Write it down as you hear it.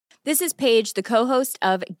This is Paige, the co-host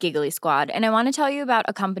of Giggly Squad, and I want to tell you about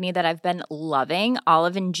a company that I've been loving,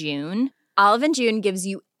 Olive & June. Olive & June gives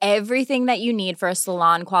you everything that you need for a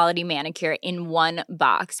salon-quality manicure in one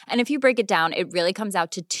box. And if you break it down, it really comes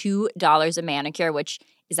out to $2 a manicure, which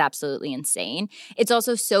is absolutely insane. It's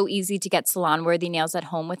also so easy to get salon-worthy nails at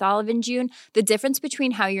home with Olive & June. The difference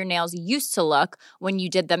between how your nails used to look when you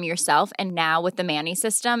did them yourself and now with the Mani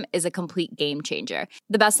system is a complete game changer.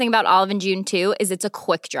 The best thing about Olive & June, too, is it's a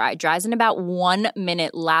quick dry. Dries in about 1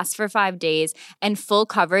 minute, lasts for 5 days, and full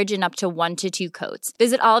coverage in up to 1 to 2 coats.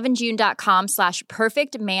 Visit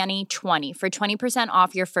oliveandjune.com/perfectmani20 for 20%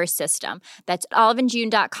 off your first system. That's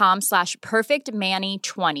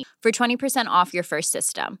oliveandjune.com/perfectmani20 for 20% off your first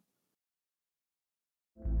system.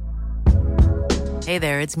 Hey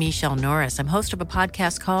there, it's Michelle Norris. I'm host of a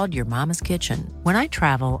podcast called Your Mama's Kitchen. When I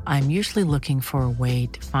travel, I'm usually looking for a way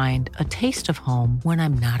to find a taste of home when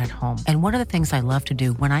I'm not at home. And one of the things I love to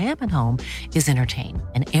do when I am at home is entertain.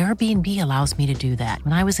 And Airbnb allows me to do that.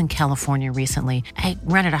 When I was in California recently, I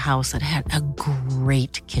rented a house that had a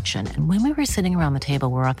great kitchen. And when we were sitting around the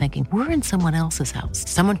table, we were all thinking, we're in someone else's house.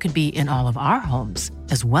 Someone could be in all of our homes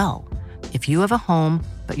as well. If you have a home,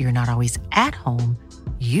 but you're not always at home,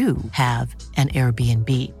 you have an Airbnb.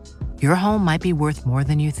 Your home might be worth more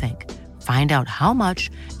than you think. Find out how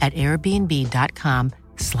much at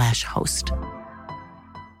airbnb.com/host.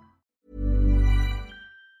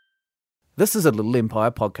 This is a Little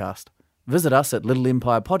Empire podcast. Visit us at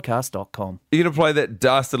littleempirepodcast.com. You gonna play that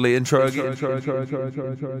dastardly intro again?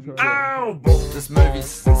 Ow! This movie's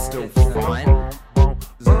still fine.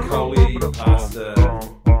 Coley, pasta.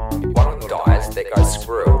 One of them dies, that goes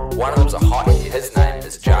screw. One of them's a hottie, his name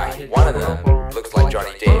is Jay. One of them looks like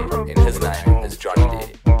Johnny Depp, and his name is Johnny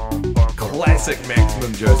Depp. Classic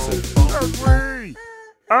Maximum Joseph.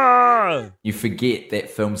 You forget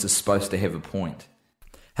that films are supposed to have a point.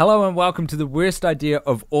 Hello and welcome to the worst idea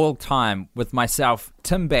of all time with myself,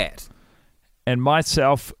 Tim Batt. And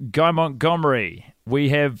myself, Guy Montgomery. We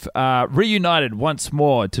have reunited once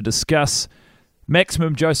more to discuss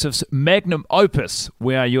Maximum Joseph's magnum opus.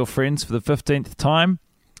 We are your friends for the 15th time.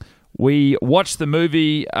 We watched the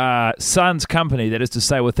movie Sons Company, that is to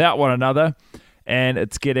say, without one another, and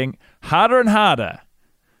it's getting harder and harder.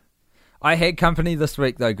 I had company this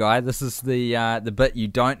week, though, Guy. This is the bit you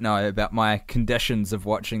don't know about my conditions of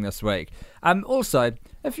watching this week. Also,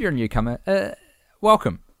 if you're a newcomer,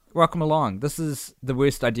 welcome. Welcome along. This is the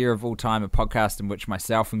worst idea of all time, a podcast in which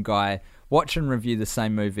myself and Guy watch and review the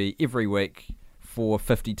same movie every week for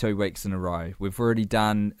 52 weeks in a row. We've already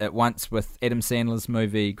done it once with Adam Sandler's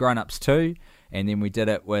movie Grown Ups 2, and then we did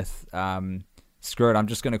it with, screw it, I'm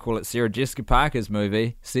just going to call it Sarah Jessica Parker's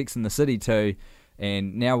movie, Sex and the City 2,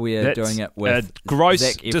 and now we're doing it with a gross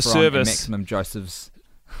Zac Efron disservice and Maximum Joseph's.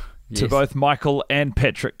 To both Michael and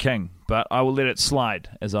Patrick King, but I will let it slide,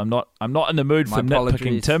 as I'm not in the mood for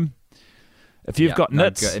nitpicking, Tim. If you've got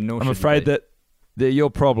nits, I'm afraid that they're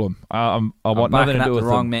your problem. I want nothing to do with the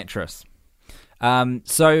wrong them. mattress.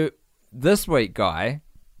 So this week, Guy,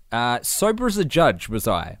 sober as a judge was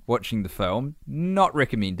I watching the film. Not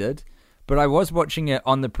recommended, but I was watching it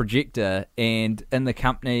on the projector and in the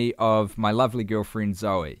company of my lovely girlfriend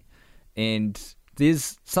Zoe. And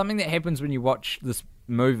there's something that happens when you watch this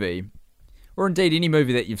movie, or indeed any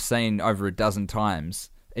movie that you've seen over a dozen times,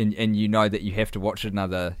 and you know that you have to watch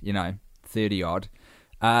another, 30 odd.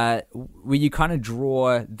 Where you kind of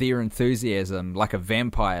draw their enthusiasm like a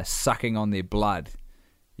vampire sucking on their blood.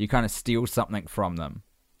 You kind of steal something from them.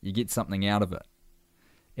 You get something out of it.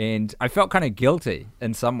 And I felt kind of guilty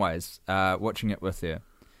in some ways watching it with her.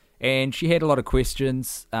 And she had a lot of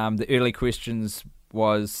questions. The early questions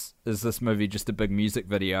was, is this movie just a big music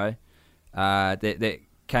video? That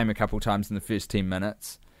came a couple times in the first 10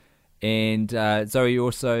 minutes. And Zoe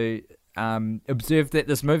also observed that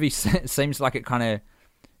this movie seems like it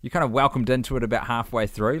you kind of welcomed into it about halfway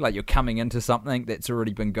through, like you're coming into something that's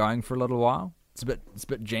already been going for a little while. It's a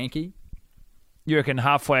bit janky. You reckon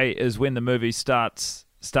halfway is when the movie starts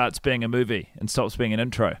being a movie and stops being an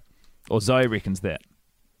intro? Or Zoe reckons that?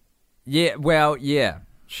 Yeah, well, yeah.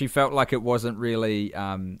 She felt like it wasn't really,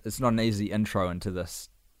 it's not an easy intro into this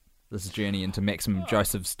journey into Maximum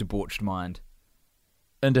Joseph's debauched mind.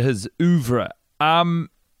 Into his oeuvre. I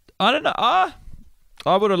don't know.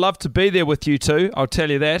 I would have loved to be there with you two, I'll tell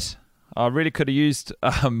you that. I really could have used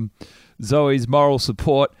Zoe's moral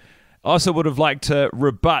support. I also would have liked to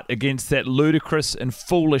rebut against that ludicrous and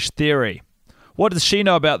foolish theory. What does she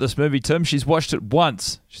know about this movie, Tim? She's watched it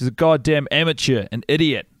once. She's a goddamn amateur, an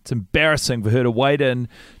idiot. It's embarrassing for her to wade in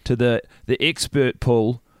to the expert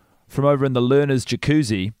pool from over in the learner's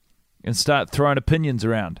jacuzzi and start throwing opinions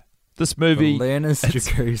around. This movie, The learner's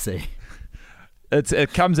jacuzzi.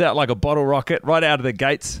 it comes out like a bottle rocket right out of the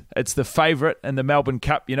gates. It's the favourite in the Melbourne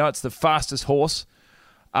Cup. It's the fastest horse.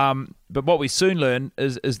 But what we soon learn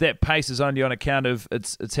is that pace is only on account of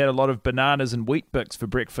it's had a lot of bananas and wheat bix for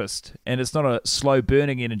breakfast, and it's not a slow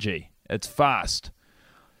burning energy. It's fast.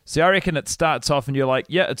 See, I reckon it starts off and you're like,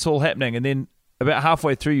 yeah, it's all happening, and then about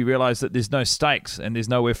halfway through you realise that there's no stakes and there's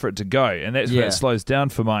nowhere for it to go, and that's where it slows down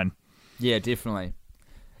for mine. Yeah, definitely.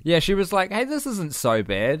 Yeah, she was like, "Hey, this isn't so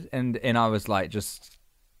bad," and I was like, "Just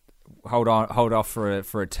hold off for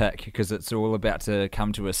a tick, because it's all about to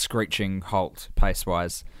come to a screeching halt pace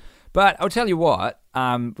wise." But I'll tell you what,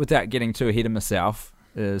 without getting too ahead of myself,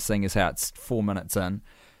 seeing as how it's 4 minutes in,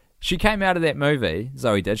 she came out of that movie.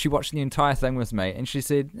 Zoe did. She watched the entire thing with me, and she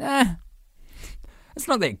said, "It's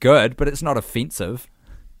not that good, but it's not offensive."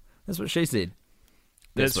 That's what she said.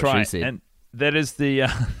 That's what right. She said. And that is the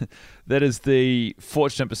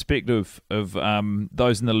fortunate perspective of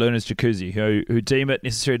those in the learner's jacuzzi who deem it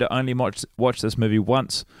necessary to only watch this movie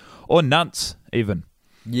once, or nunts even.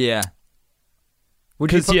 Yeah.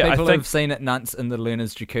 Would you put I people think who've seen it nunts in the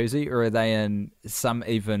learner's jacuzzi, or are they in some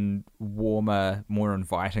even warmer, more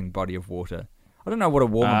inviting body of water? I don't know what a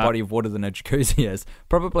warmer body of water than a jacuzzi is.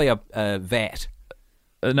 Probably a vat.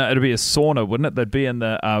 No, it'd be a sauna, wouldn't it? They'd be in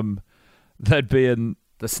the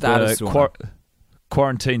starter sauna.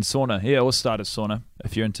 Quarantine sauna. Yeah, or starter sauna,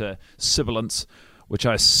 if you're into sibilance, which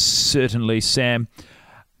I certainly am.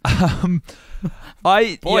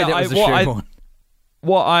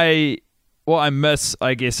 What I miss,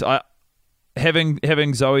 I guess,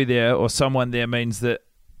 having Zoe there or someone there means that,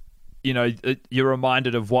 you're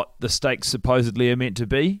reminded of what the stakes supposedly are meant to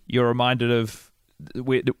be. You're reminded of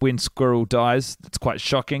when Squirrel dies. It's quite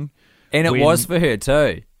shocking. And it was for her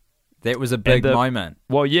too. That was a big moment.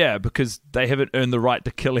 Well, yeah, because they haven't earned the right to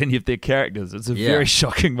kill any of their characters. It's a very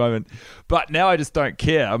shocking moment. But now I just don't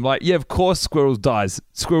care. I'm like, yeah, of course Squirrel dies.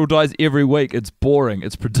 Squirrel dies every week. It's boring.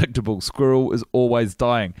 It's predictable. Squirrel is always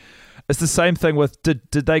dying. It's the same thing with, did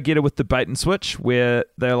they get it with the bait and switch, where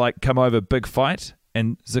they're like, come over, big fight,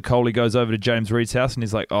 and Zaccoli goes over to James Reed's house and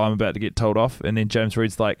he's like, oh, I'm about to get told off. And then James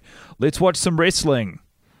Reed's like, let's watch some wrestling.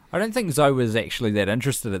 I don't think Zoe was actually that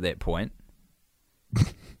interested at that point.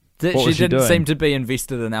 She didn't seem to be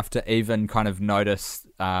invested enough to even kind of notice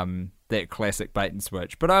that classic bait and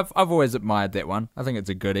switch. But I've always admired that one. I think it's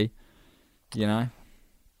a goodie,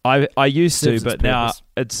 I used to, Serves its but now purpose.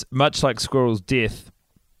 it's much like Squirrel's death.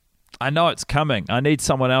 I know it's coming. I need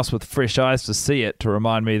someone else with fresh eyes to see it, to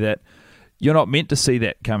remind me that you're not meant to see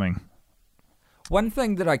that coming. One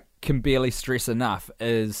thing that I can barely stress enough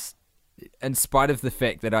is, in spite of the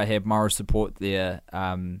fact that I have moral support there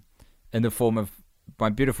in the form of my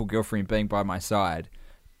beautiful girlfriend being by my side,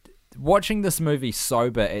 watching this movie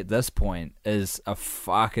sober at this point is a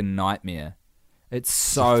fucking nightmare. It's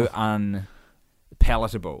so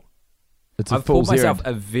unpalatable. I've poured myself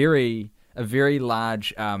a very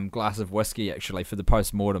large glass of whiskey, actually, for the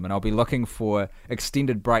post-mortem, and I'll be looking for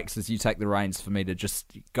extended breaks as you take the reins for me to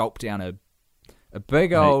just gulp down a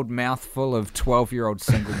big old mouthful of 12-year-old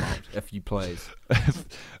single malt, if you please.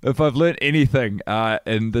 If I've learned anything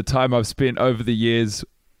in the time I've spent over the years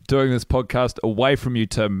doing this podcast away from you,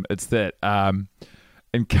 Tim, it's that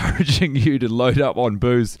encouraging you to load up on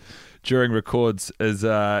booze during records is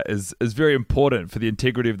very important for the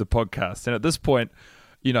integrity of the podcast. And at this point,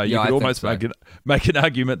 you could almost make an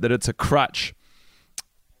argument that it's a crutch.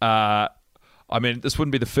 I mean, this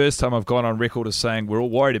wouldn't be the first time I've gone on record as saying we're all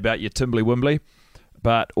worried about you, Timbly Wimbly.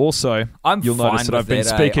 But also, you'll notice that I've been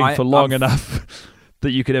speaking for long enough that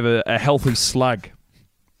you could have a healthy slug.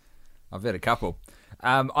 I've had a couple.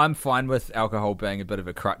 I'm fine with alcohol being a bit of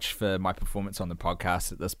a crutch for my performance on the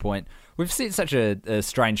podcast at this point. We've set such a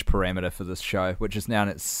strange parameter for this show, which is now in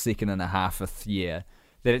its 2.5 year,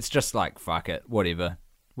 that it's just like, fuck it,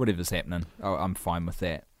 whatever's happening. I'm fine with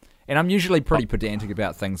that. And I'm usually pretty pedantic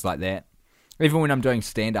about things like that. Even when I'm doing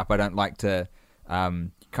stand-up, I don't like to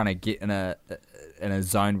kind of get in a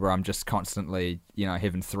zone where I'm just constantly,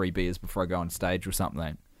 having 3 beers before I go on stage or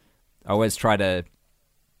something. I always try to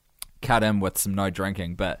cut in with some no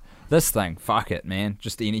drinking, but this thing, fuck it, man.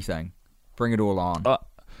 Just anything. Bring it all on.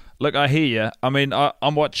 Look, I hear you. I mean, I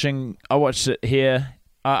watched it here.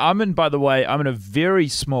 I'm in a very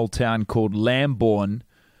small town called Lambourne.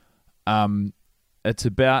 It's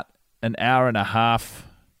about an hour and a half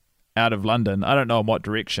out of London. I don't know in what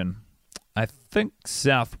direction. I think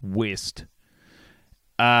southwest.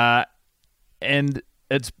 And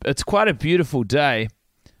it's quite a beautiful day.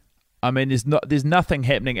 I mean, there's nothing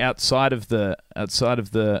happening outside of the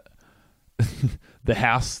the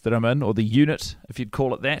house that I'm in, or the unit, if you'd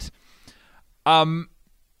call it that.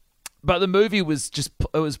 but the movie was just,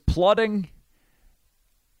 it was plotting.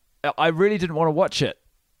 I really didn't want to watch it.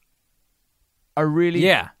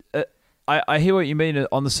 I hear what you mean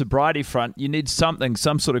on the sobriety front. You need some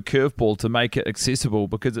sort of curveball to make it accessible,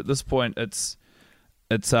 because at this point it's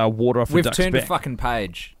water off a duck's back. We've turned a fucking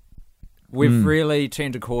page. We've really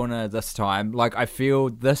turned a corner this time. Like, I feel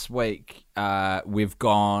this week we've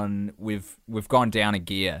gone down a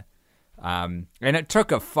gear, and it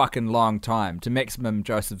took a fucking long time. To Maximum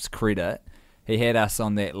Joseph's credit, he had us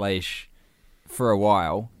on that leash for a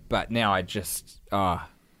while, but now I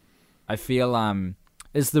feel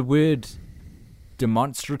is the word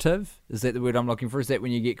demonstrative? Is that the word I'm looking for? Is that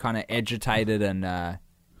when you get kind of agitated and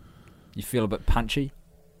you feel a bit punchy?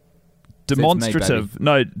 Demonstrative.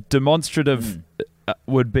 Demonstrative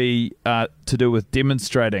would be to do with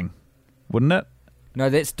demonstrating, wouldn't it? No,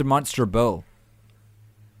 that's demonstrable.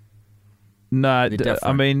 No,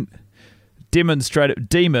 I mean demonstrative.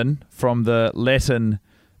 Demon, from the Latin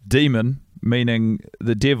demon, meaning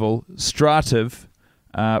the devil. Strative,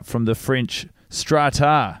 from the French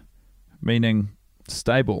strata, meaning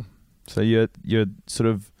stable. So you're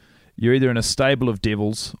either in a stable of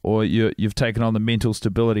devils, or you've taken on the mental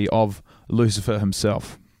stability of Lucifer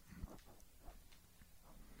himself.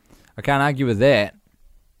 I can't argue with that.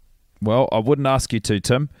 Well, I wouldn't ask you to,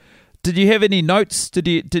 Tim. Did you have any notes? Did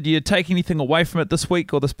you take anything away from it this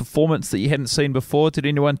week, or this performance that you hadn't seen before? Did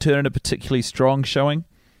anyone turn in a particularly strong showing?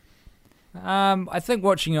 I think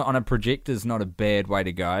watching it on a projector is not a bad way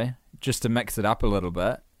to go, just to mix it up a little bit.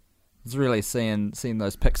 I was really seeing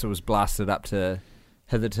those pixels blasted up to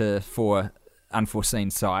hitherto for unforeseen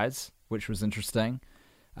size, which was interesting.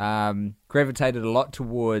 Gravitated a lot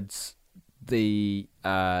towards the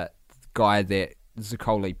guy that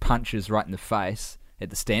Zaccoli punches right in the face at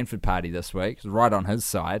the Stanford party this week. It's right on his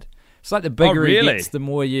side. It's like the bigger he gets, the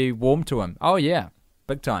more you warm to him. Oh yeah,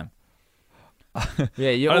 big time.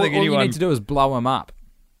 Yeah, all you need to do is blow him up.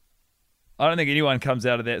 I don't think anyone comes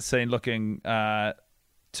out of that scene looking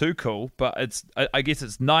too cool, but I guess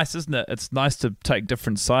it's nice, isn't it? It's nice to take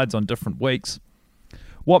different sides on different weeks.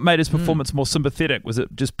 What made his performance more sympathetic? Was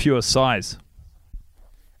it just pure size?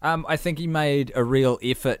 I think he made a real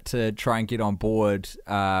effort to try and get on board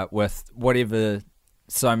with whatever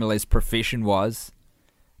Somali's profession was.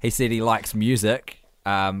 He said he likes music,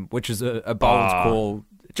 which is a bold call,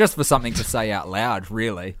 just for something to say out loud,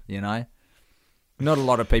 really, you know? Not a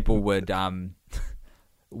lot of people would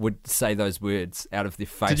say those words out of their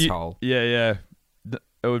face hole. Yeah.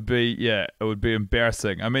 It would be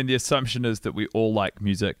embarrassing. I mean, the assumption is that we all like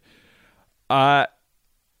music.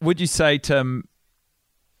 Would you say, Tim,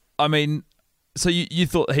 I mean, so you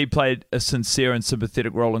thought he played a sincere and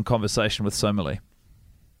sympathetic role in conversation with Somali?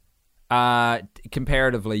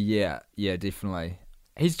 Comparatively, yeah, definitely.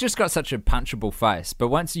 He's just got such a punchable face, but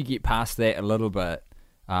once you get past that a little bit,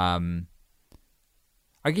 I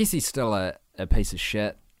guess he's still a piece of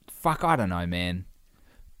shit. Fuck, I don't know, man.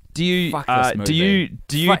 Do you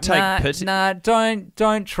take pity? Nah, don't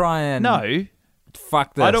try and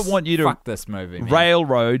fuck this. I don't want you to fuck this movie, man.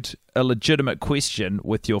 Railroad a legitimate question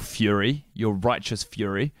with your fury, your righteous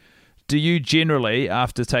fury. Do you generally,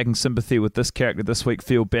 after taking sympathy with this character this week,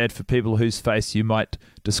 feel bad for people whose face you might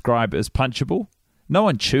describe as punchable? No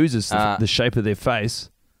one chooses the shape of their face.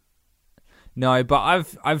 No, but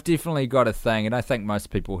I've definitely got a thing, and I think most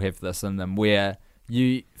people have this in them, where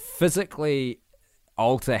you physically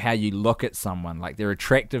alter how you look at someone. Like, their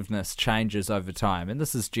attractiveness changes over time, and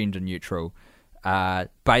this is gender neutral,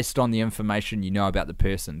 based on the information you know about the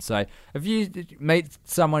person. So if you meet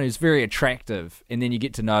someone who's very attractive and then you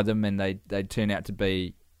get to know them and they turn out to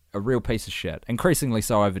be a real piece of shit, increasingly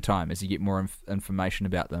so over time as you get more information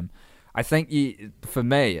about them, I think, for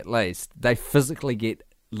me at least, they physically get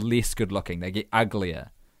less good looking. They get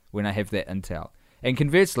uglier when I have that intel. And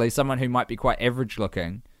conversely, someone who might be quite average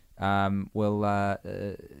looking will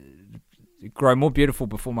grow more beautiful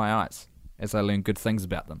before my eyes as I learn good things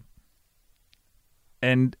about them.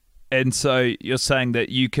 And so you're saying that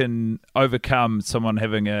you can overcome someone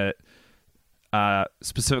having a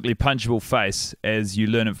specifically punchable face as you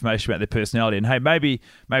learn information about their personality. And hey, maybe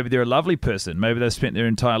they're a lovely person. Maybe they've spent their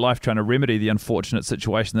entire life trying to remedy the unfortunate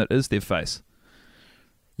situation that is their face.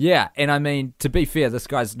 Yeah, and I mean, to be fair, this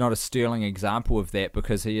guy's not a sterling example of that,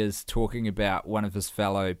 because he is talking about one of his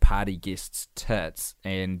fellow party guests' tits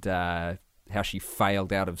and how she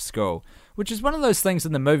failed out of school, which is one of those things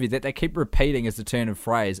in the movie that they keep repeating as a turn of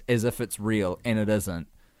phrase as if it's real, and it isn't.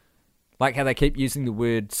 Like how they keep using the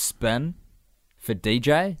word spin for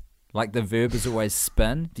DJ, like the verb is always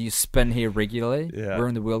spin. Do you spin here regularly? Yeah. Where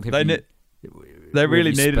in the world have they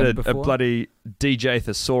really needed a bloody DJ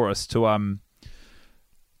thesaurus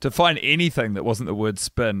to find anything that wasn't the word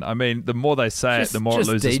spin. I mean, the more they say it, the more it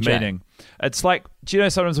loses DJ. meaning. It's like, do you know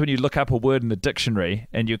sometimes when you look up a word in the dictionary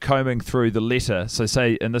and you're combing through the letter, so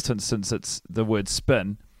say in this instance it's the word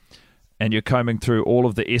spin, and you're combing through all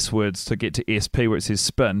of the S words to get to SP where it says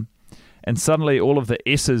spin, and suddenly all of the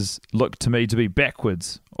S's look to me to be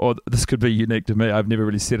backwards. Or this could be unique to me. I've never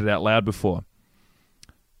really said it out loud before.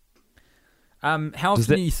 How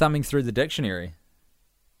often are you thumbing through the dictionary?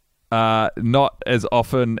 Not as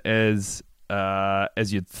often as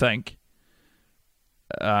you'd think.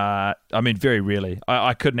 I mean, very rarely.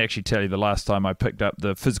 I couldn't actually tell you the last time I picked up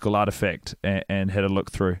the physical artifact and had a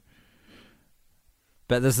look through.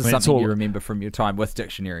 But this is something you remember from your time with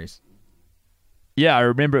dictionaries. Yeah, I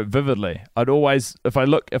remember it vividly. I'd always, if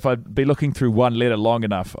I'd be looking through one letter long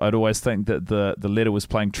enough, I'd always think that the letter was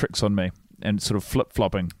playing tricks on me and sort of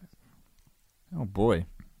flip-flopping. Oh, boy.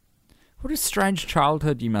 What a strange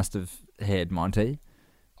childhood you must have had, Monty.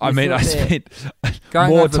 I mean, I spent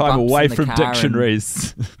more time away from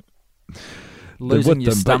dictionaries. Losing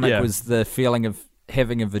your them, stomach was the feeling of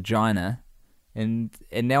having a vagina. And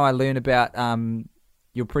now I learn about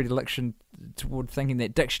your predilection toward thinking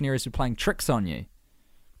that dictionaries were playing tricks on you.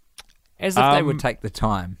 As if they would take the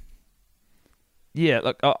time. Yeah,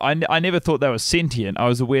 look, I never thought they were sentient. I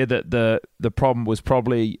was aware that the problem was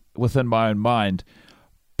probably within my own mind.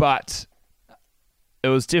 But it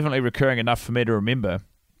was definitely recurring enough for me to remember.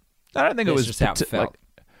 I don't think it was just how it felt.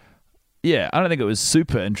 I don't think it was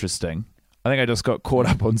super interesting. I think I just got caught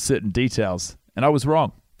up on certain details, and I was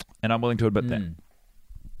wrong, and I'm willing to admit that.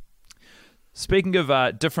 Speaking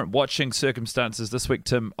of different watching circumstances this week,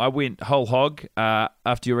 Tim, I went whole hog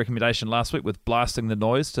after your recommendation last week with blasting the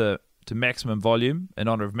noise to maximum volume in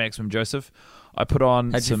honor of Maximum Joseph. I put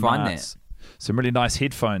on some really nice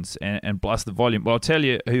headphones and blast the volume. Well, I'll tell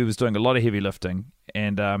you who was doing a lot of heavy lifting,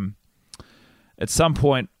 and at some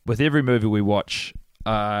point with every movie we watch,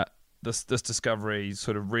 this discovery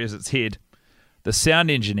sort of rears its head. The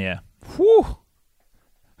sound engineer,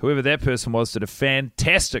 whoever that person was, did a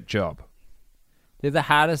fantastic job. They're the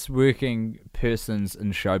hardest working persons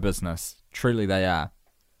in show business. Truly they are.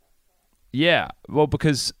 Yeah, well,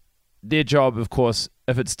 because their job, of course,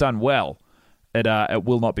 if it's done well, it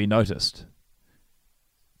will not be noticed.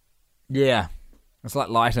 Yeah. It's like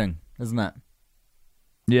lighting, isn't it?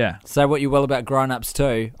 Yeah. Say what you will about Grown Ups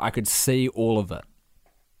 2, I could see all of it.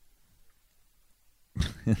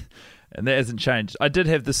 And that hasn't changed. I did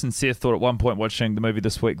have the sincere thought at one point watching the movie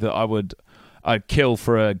this week that I'd kill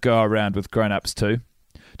for a go around with Grown Ups 2.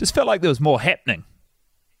 Just felt like there was more happening.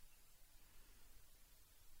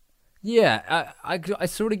 Yeah, I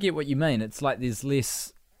sort of get what you mean. It's like there's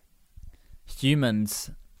less humans,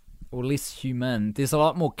 or less human. There's a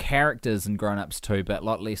lot more characters in Grown Ups 2, but a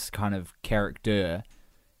lot less kind of character.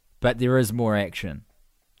 But there is more action.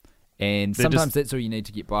 And sometimes that's all you need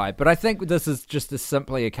to get by. But I think this is just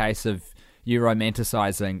simply a case of you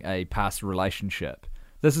romanticizing a past relationship.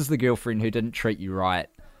 This is the girlfriend who didn't treat you right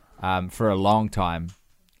for a long time.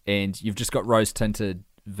 And you've just got rose-tinted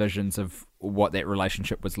visions of what that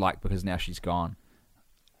relationship was like because now she's gone.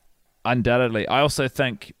 Undoubtedly. I also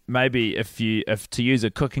think maybe if to use a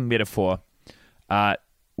cooking metaphor,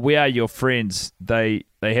 We Are Your Friends, they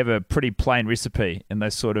have a pretty plain recipe, and they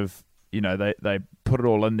sort of, they put it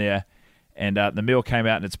all in there, and the meal came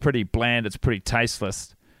out and it's pretty bland, it's pretty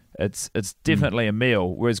tasteless. It's definitely a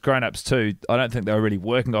meal, whereas Grown Ups 2, I don't think they were really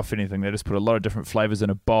working off anything. They just put a lot of different flavors in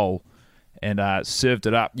a bowl and served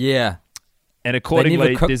it up. Yeah. And accordingly,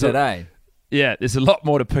 they never cooked it, Yeah, there's a lot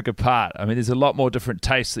more to pick apart. I mean, there's a lot more different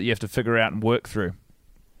tastes that you have to figure out and work through.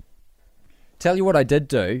 Tell you what I did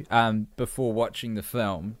do before watching the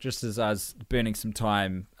film, just as I was burning some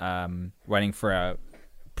time waiting for our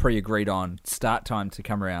pre-agreed on start time to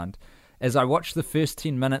come around, is I watched the first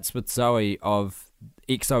 10 minutes with Zoe of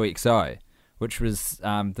XOXO, which was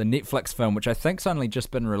the Netflix film, which I think's only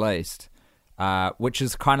just been released, which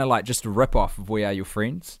is kind of like just a rip-off of We Are Your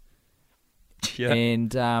Friends. Yeah.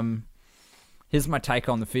 And here's my take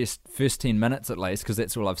on the first 10 minutes at least, because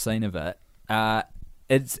that's all I've seen of it.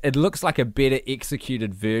 It looks like a better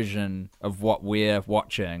executed version of what we're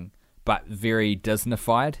watching, but very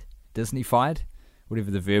Disneyfied,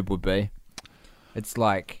 whatever the verb would be. It's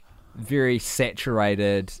like very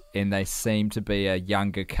saturated, and they seem to be a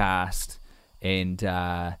younger cast, and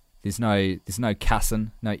there's no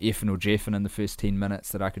cussing, no effing or jeffing in the first 10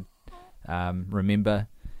 minutes that I could remember.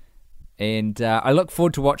 And I look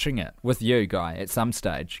forward to watching it with you, Guy, at some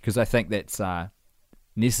stage, because I think that's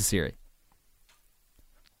necessary.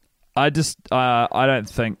 I don't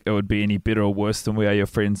think it would be any better or worse than We Are Your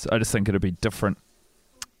Friends. I just think it'd be different.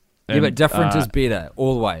 Yeah, but different is better,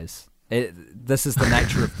 always. This is the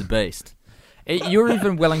nature of the beast. You're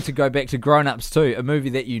even willing to go back to Grown Ups too, a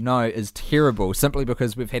movie that you know is terrible simply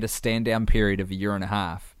because we've had a stand-down period of a year and a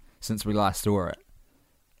half since we last saw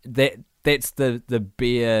it. That's the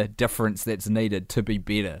bare difference that's needed to be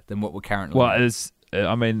better than what we're currently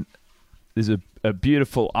doing. There's a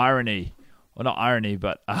beautiful irony, well, not irony,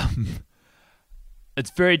 but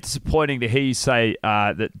it's very disappointing to hear you say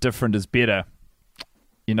that different is better,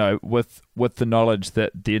 with the knowledge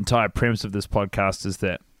that the entire premise of this podcast is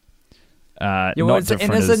that not different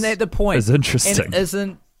and isn't that the point? Is interesting. And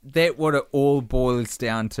isn't that what it all boils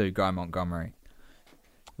down to, Guy Montgomery?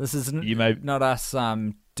 This is not us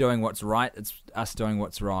doing what's right, it's us doing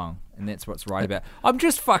what's wrong, and that's what's right about. I'm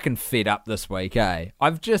just fucking fed up this week, eh?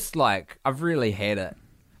 I've really had it.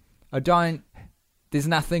 There's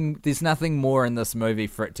nothing more in this movie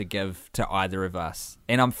for it to give to either of us,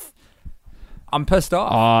 and I'm pissed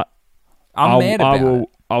off. I'm mad about it.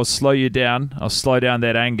 I'll slow you down. I'll slow down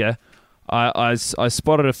that anger. I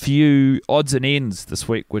spotted a few odds and ends this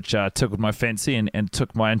week which tickled my fancy and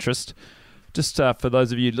took my interest. Just for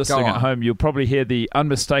those of you listening at home, you'll probably hear the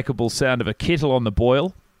unmistakable sound of a kettle on the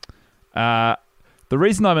boil. The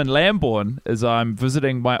reason I'm in Lambourne is I'm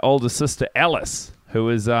visiting my older sister Alice, who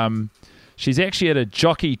is she's actually at a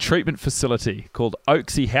jockey treatment facility called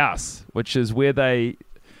Oaksey House, which is where they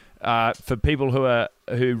for people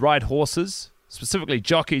who ride horses, specifically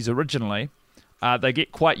jockeys originally. They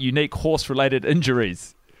get quite unique horse-related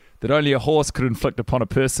injuries that only a horse could inflict upon a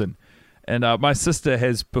person. And my sister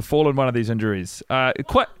has befallen one of these injuries.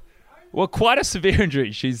 Quite a severe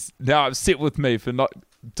injury. She's now upset with me for not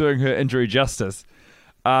doing her injury justice.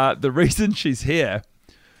 The reason she's here,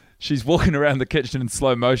 she's walking around the kitchen in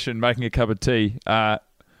slow motion, making a cup of tea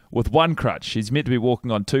with one crutch. She's meant to be walking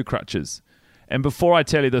on two crutches. And before I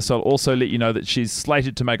tell you this, I'll also let you know that she's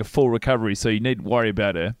slated to make a full recovery, so you needn't worry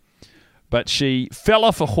about her. But she fell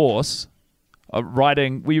off a horse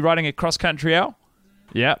were you riding a cross-country, Al?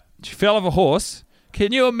 Yeah. She fell off a horse.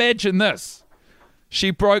 Can you imagine this? She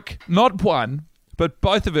broke not one, but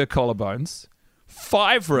both of her collarbones,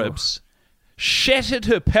 5 ribs, shattered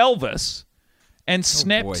her pelvis, and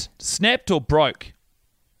snapped or broke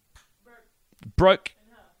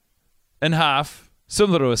in half,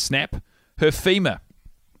 similar to a snap, her femur.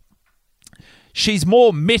 She's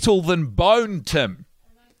more metal than bone, Tim.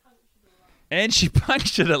 And she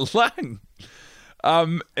punctured a lung.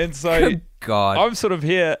 And so Good God. I'm sort of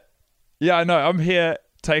here. Yeah, I know. I'm here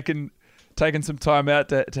taking some time out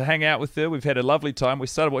to hang out with her. We've had a lovely time. We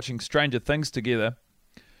started watching Stranger Things together.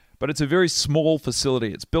 But it's a very small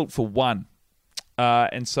facility. It's built for one.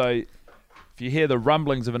 And so if you hear the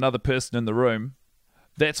rumblings of another person in the room,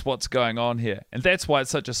 that's what's going on here. And that's why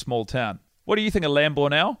it's such a small town. What do you think of Lambourne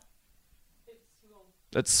now? It's small.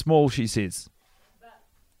 It's small, she says.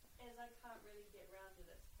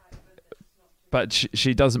 But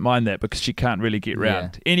she doesn't mind that because she can't really get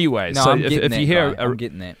round. Yeah. Anyway, no, so I'm if you hear I'm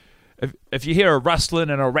getting that. If you hear a rustling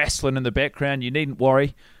and a wrestling in the background, you needn't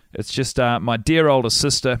worry. It's just my dear older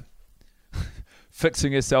sister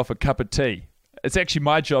fixing herself a cup of tea. It's actually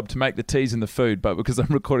my job to make the teas and the food, but because I'm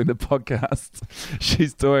recording the podcast,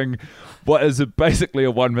 she's doing what is basically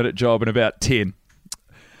a 1-minute job in about 10.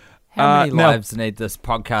 How many lives need this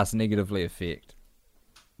podcast negatively affect?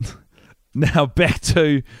 Now back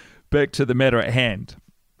to the matter at hand.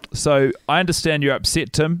 So I understand you're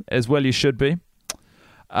upset, Tim, as well you should be.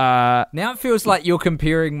 Now it feels like you're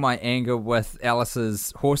comparing my anger with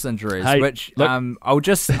Alice's horse injuries, which look, I'll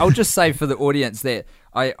just say for the audience that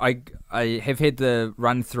I have had the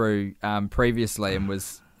run through previously and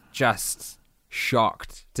was just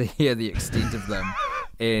shocked to hear the extent of them,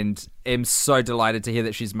 and am so delighted to hear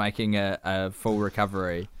that she's making a full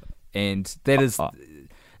recovery, and that is.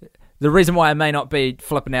 The reason why I may not be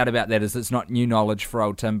flipping out about that is it's not new knowledge for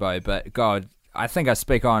old Timbo, but God, I think I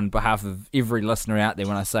speak on behalf of every listener out there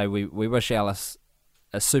when I say we wish Alice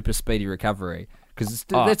a super speedy recovery, because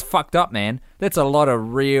that's fucked up, man. That's a lot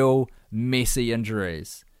of real messy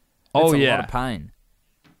injuries. That's a lot of pain.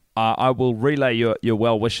 I will relay your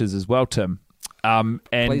well wishes as well, Tim. And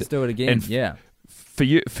please do it again. Yeah. For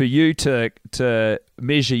you to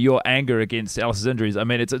measure your anger against Alice's injuries, I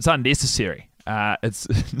mean, it's unnecessary. It's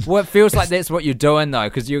well, it feels like that's what you're doing though,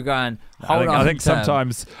 because you're going. Hold on. I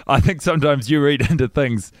think sometimes you read into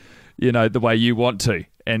things, the way you want to,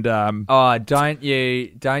 and don't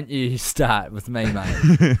you start with me, mate.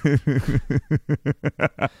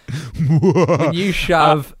 When you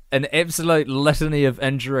shove an absolute litany of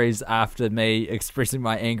injuries after me expressing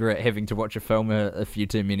my anger at having to watch a film a few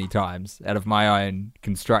too many times out of my own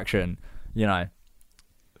construction, you're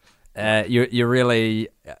really.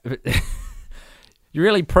 You're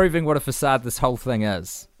really proving what a facade this whole thing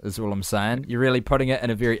is all I'm saying. You're really putting it in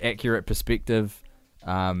a very accurate perspective,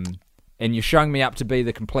 and you're showing me up to be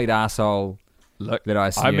the complete arsehole that I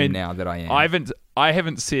assume now that I am. I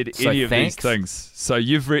haven't said any of these things, so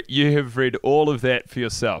you have read all of that for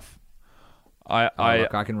yourself.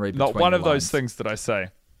 I can read not between one the of those lines. things that I say.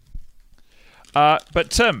 But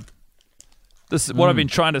Tim, this is what I've been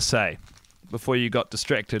trying to say before you got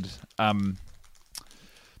distracted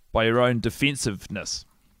by your own defensiveness.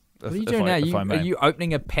 What are you doing now? Are you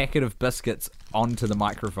opening a packet of biscuits onto the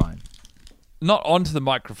microphone? Not onto the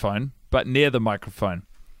microphone, but near the microphone.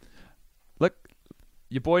 Look,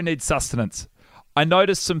 your boy needs sustenance. I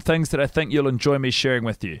noticed some things that I think you'll enjoy me sharing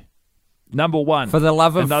with you. Number one. For the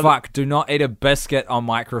love of fuck, do not eat a biscuit on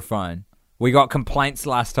microphone. We got complaints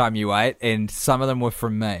last time you ate, and some of them were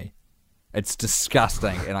from me. It's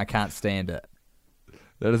disgusting, and I can't stand it.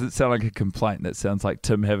 That doesn't sound like a complaint. That sounds like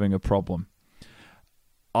Tim having a problem.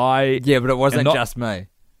 Yeah, but it wasn't just me.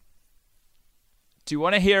 Do you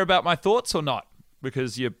want to hear about my thoughts or not?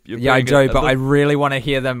 Because you're yeah, I do, but I really want to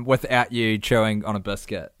hear them without you chewing on a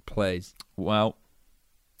biscuit, please. Well,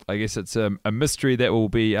 I guess it's a mystery that will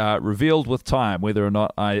be revealed with time, whether or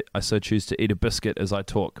not I so choose to eat a biscuit as I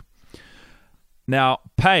talk. Now,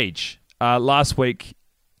 Paige, last week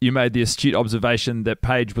you made the astute observation that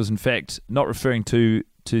Paige was in fact not referring to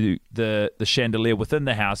the chandelier within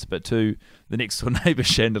the house, but to the next door neighbour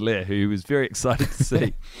chandelier, who he was very excited to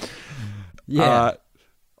see. Yeah.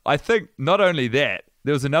 I think not only that,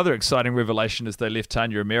 there was another exciting revelation as they left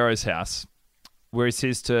Tanya Romero's house, where he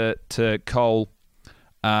says to Cole,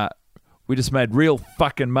 we just made real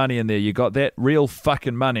fucking money in there. You got that? Real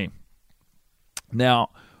fucking money. Now,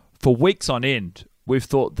 for weeks on end, we've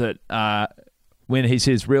thought that when he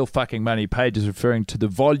says real fucking money, Paige is referring to the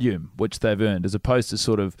volume which they've earned, as opposed to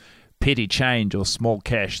sort of petty change or small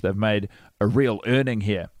cash. They've made a real earning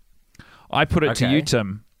here. I put it to you,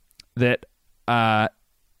 Tim, that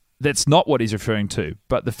that's not what he's referring to.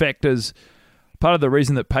 But the fact is, part of the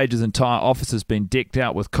reason that Paige's entire office has been decked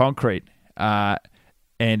out with concrete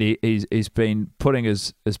and he's been putting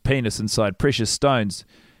his penis inside precious stones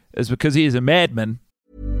is because he is a madman.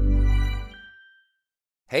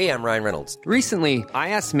 Hey, I'm Ryan Reynolds. Recently, I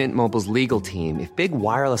asked Mint Mobile's legal team if big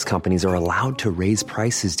wireless companies are allowed to raise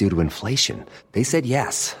prices due to inflation. They said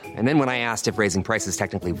yes. And then when I asked if raising prices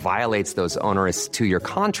technically violates those onerous 2-year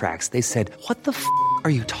contracts, they said, "What the f*** are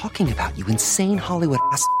you talking about, you insane Hollywood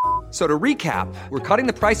ass?" So to recap, we're cutting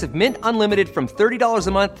the price of Mint Unlimited from $30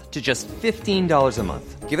 a month to just $15 a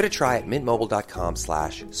month. Give it a try at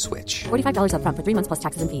mintmobile.com/switch. $45 up front for 3 months plus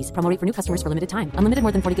taxes and fees. Promo rate for new customers for limited time. Unlimited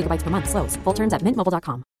more than 40 gigabytes per month. Slows full terms at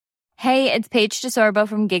mintmobile.com. Hey, it's Paige DeSorbo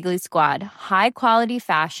from Giggly Squad. High quality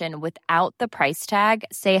fashion without the price tag.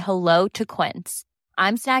 Say hello to Quince.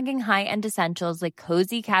 I'm snagging high-end essentials like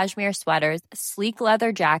cozy cashmere sweaters, sleek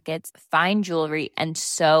leather jackets, fine jewelry, and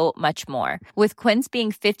so much more. With Quince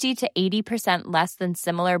being 50 to 80% less than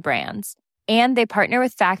similar brands. And they partner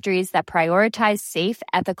with factories that prioritize safe,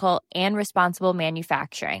 ethical, and responsible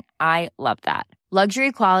manufacturing. I love that.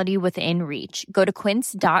 Luxury quality within reach. Go to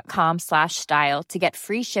quince.com/style to get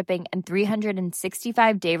free shipping and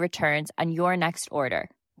 365-day returns on your next order.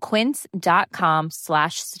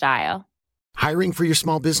 Quince.com/style. Hiring for your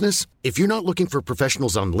small business? If you're not looking for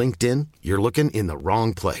professionals on LinkedIn, you're looking in the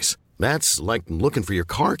wrong place. That's like looking for your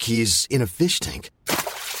car keys in a fish tank.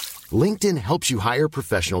 LinkedIn helps you hire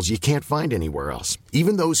professionals you can't find anywhere else,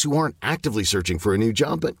 even those who aren't actively searching for a new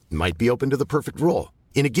job but might be open to the perfect role.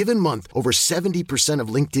 In a given month, over 70% of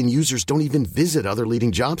LinkedIn users don't even visit other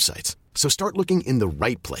leading job sites. So start looking in the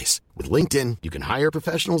right place. With LinkedIn, you can hire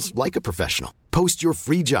professionals like a professional. Post your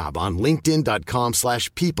free job on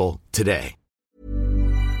linkedin.com/people today.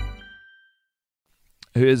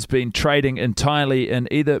 Who has been trading entirely in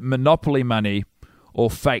either monopoly money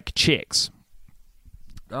or fake checks.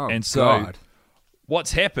 Oh, and so God.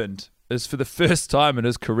 What's happened is, for the first time in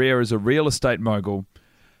his career as a real estate mogul,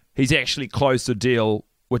 he's actually closed a deal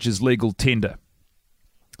which is legal tender.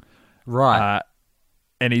 Right.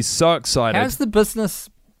 And he's so excited. How's the business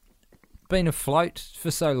been afloat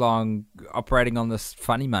for so long, operating on this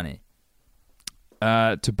funny money?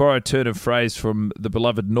 To borrow a turn of phrase from the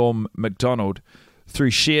beloved Norm MacDonald,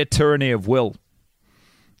 through sheer tyranny of will.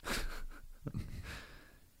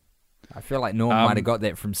 I feel like Norm might have got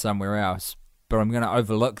that from somewhere else, but I'm going to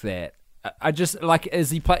overlook that. I just, like,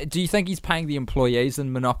 do you think he's paying the employees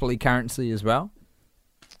in monopoly currency as well?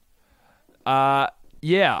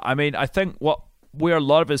 Yeah, I mean, I think where a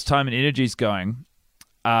lot of his time and energy is going,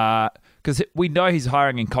 because we know he's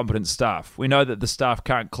hiring incompetent staff. We know that the staff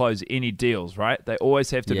can't close any deals, right? They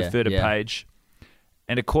always have to defer to Paige.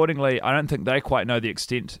 And accordingly, I don't think they quite know the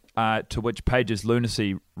extent to which Page's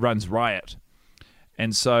lunacy runs riot.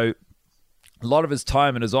 And so a lot of his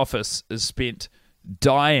time in his office is spent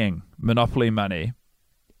dyeing Monopoly money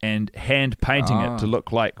and hand painting it to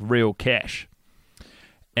look like real cash.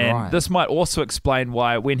 And this might also explain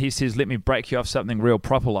why when he says, let me break you off something real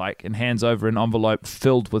proper like, and hands over an envelope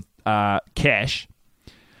filled with cash,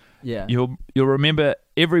 you'll remember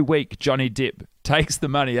every week Johnny Depp takes the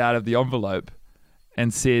money out of the envelope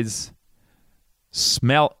and says,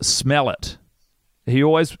 smell it. He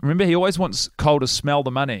always wants Cole to smell the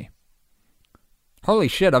money. Holy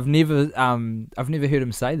shit, I've never heard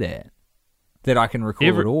him say that I can recall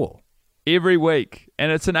at all. Every week.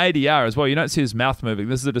 And it's an ADR as well. You don't see his mouth moving.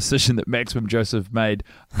 This is a decision that Maximum Joseph made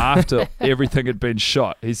after everything had been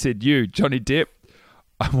shot. He said, you, Johnny Depp,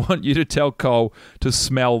 I want you to tell Cole to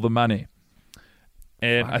smell the money.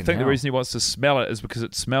 And I think the reason he wants to smell it is because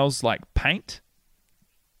it smells like paint.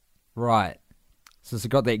 Right. So it's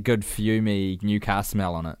got that good fumey new car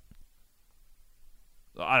smell on it.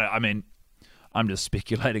 I mean, I'm just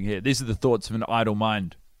speculating here. These are the thoughts of an idle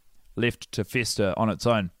mind left to fester on its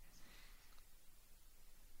own.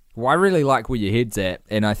 Well, I really like where your head's at,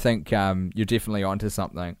 and I think you're definitely onto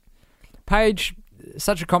something. Paige,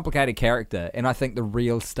 such a complicated character, and I think the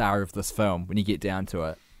real star of this film when you get down to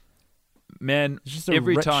it. Man, it's just a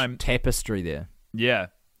every rich time tapestry there. Yeah,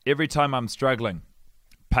 every time I'm struggling,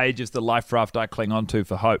 Paige is the life raft I cling onto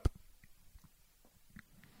for hope.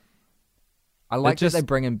 I like that they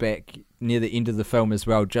bring him back near the end of the film as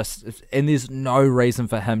well. And there's no reason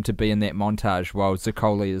for him to be in that montage while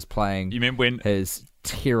Zaccoli is playing. You mean when his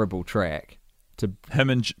terrible track? To him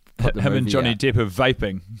and Johnny Depp are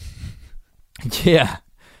vaping. Yeah,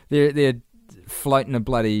 they're floating a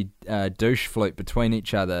bloody douche flute between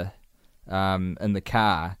each other in the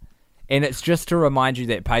car, and it's just to remind you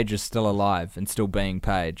that Paige is still alive and still being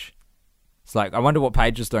Paige. It's like, I wonder what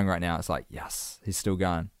Paige is doing right now. It's like, yes, he's still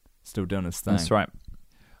going. Still doing his thing. That's right.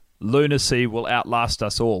 Lunacy will outlast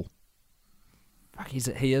us all. Fuck,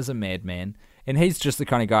 he is a madman. And he's just the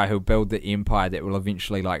kind of guy who'll build the empire that will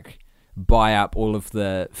eventually buy up all of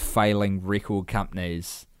the failing record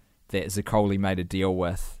companies that Zaccoli made a deal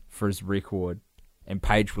with for his record. And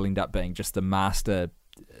Paige will end up being just the master.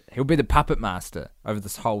 He'll be the puppet master over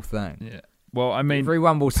this whole thing. Yeah. Well, I mean,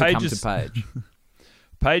 everyone will succumb to Paige.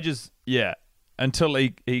 Paige is, until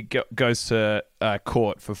he goes to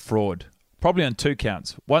court for fraud. Probably on 2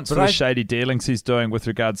 counts. Once for the shady dealings he's doing with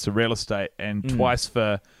regards to real estate, and twice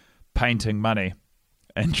for painting money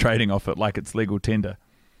and trading off it like it's legal tender.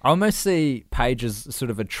 I almost see Paige as sort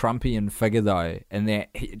of a Trumpian figure, though, in that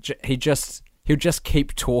he'll just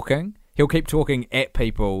keep talking. He'll keep talking at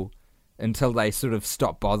people until they sort of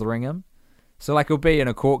stop bothering him. So, he'll be in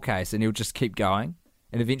a court case and he'll just keep going.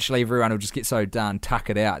 And eventually everyone will just get so done, tuck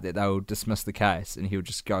it out, that they'll dismiss the case and he'll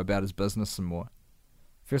just go about his business some more.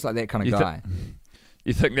 Feels like that kind of guy.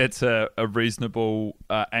 You think that's a reasonable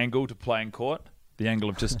angle to play in court? The angle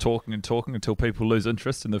of just talking and talking until people lose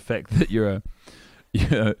interest in the fact that you're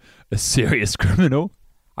a serious criminal?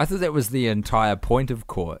 I thought that was the entire point of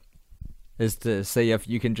court, is to see if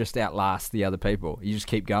you can just outlast the other people. You just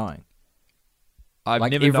keep going. I've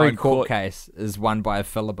never every known court case is won by a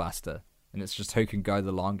filibuster. And it's just who can go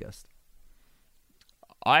the longest.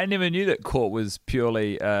 I never knew that court was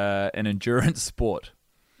purely an endurance sport.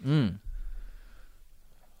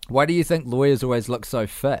 Why do you think lawyers always look so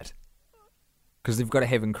fit? Because they've got to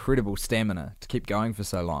have incredible stamina to keep going for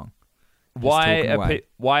so long. Why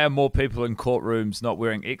are more people in courtrooms not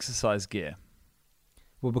wearing exercise gear?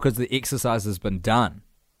 Well, because the exercise has been done.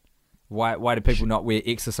 Why do people not wear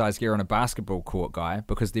exercise gear on a basketball court, Guy?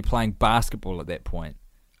 Because they're playing basketball at that point.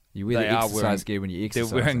 You wear the exercise gear when you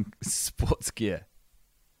exercise. They're wearing sports gear.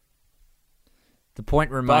 The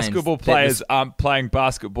point remains... Basketball players aren't playing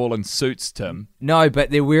basketball in suits, Tim. No, but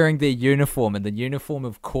they're wearing their uniform, and the uniform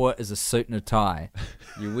of court is a suit and a tie.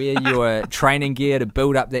 You wear your training gear to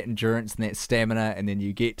build up that endurance and that stamina, and then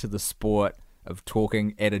you get to the sport of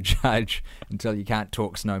talking at a judge until you can't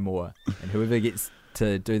talk no more. And whoever gets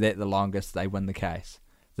to do that the longest, they win the case.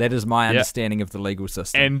 That is my understanding of the legal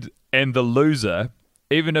system. And the loser...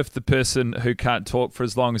 Even if the person who can't talk for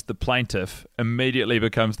as long as the plaintiff immediately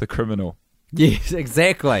becomes the criminal. Yes,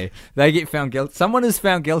 exactly. They get found guilty. Someone is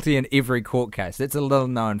found guilty in every court case. That's a little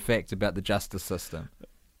known fact about the justice system.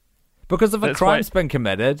 Because if a crime's been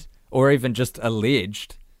committed, or even just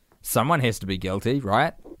alleged, someone has to be guilty,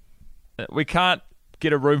 right? We can't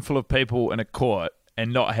get a room full of people in a court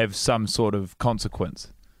and not have some sort of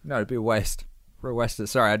consequence. No, it'd be a waste. Real wasted.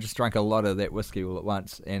 Sorry, I just drank a lot of that whiskey all at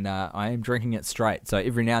once, and I am drinking it straight, so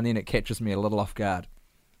every now and then it catches me a little off guard.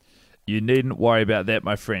 You needn't worry about that,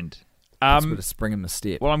 my friend. That's a spring in my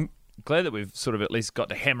step. Well, I'm glad that we've sort of at least got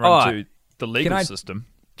to hammer into the legal system.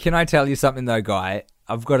 Can I tell you something, though, Guy?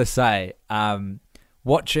 I've got to say,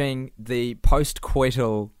 watching the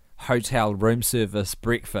post-coital hotel room service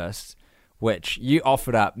breakfast, which you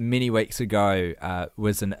offered up many weeks ago,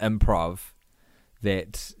 was an improv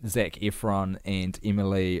that Zac Efron and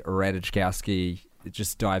Emily Ratajkowski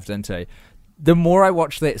just dived into. The more I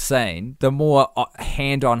watch that scene, the more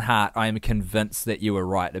hand on heart I am convinced that you were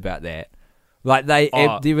right about that. Like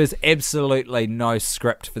there was absolutely no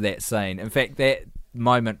script for that scene. In fact, that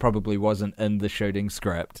moment probably wasn't in the shooting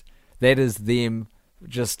script. That is them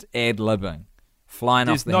just ad-libbing, flying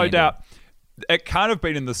off the handle. There's no doubt. It can't have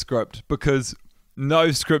been in the script because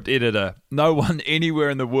no script editor, no one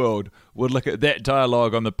anywhere in the world would look at that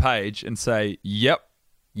dialogue on the page and say, yep.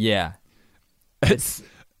 Yeah. It's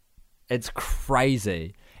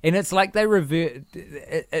crazy. And it's like they revert.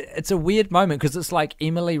 It's a weird moment because it's like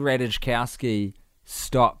Emily Ratajkowski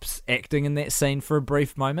stops acting in that scene for a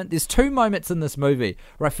brief moment. There's two moments in this movie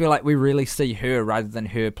where I feel like we really see her rather than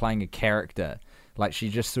her playing a character. Like she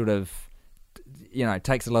just sort of,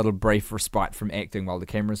 takes a little brief respite from acting while the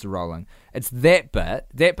cameras are rolling. It's that bit.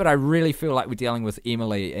 That bit I really feel like we're dealing with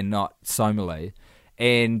Emily and not Somali.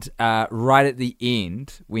 And right at the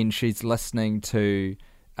end, when she's listening to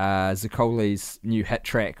Zaccoli's new hit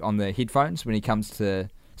track on the headphones, when he comes to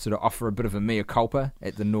sort of offer a bit of a mea culpa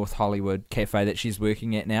at the North Hollywood cafe that she's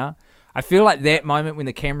working at now, I feel like that moment when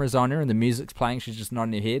the camera's on her and the music's playing, she's just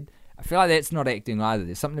nodding her head, I feel like that's not acting either.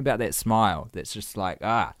 There's something about that smile that's just like,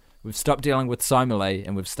 we've stopped dealing with Somali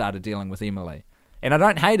and we've started dealing with Emily. And I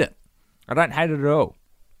don't hate it. I don't hate it at all.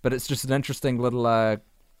 But it's just an interesting little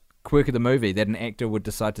quirk of the movie that an actor would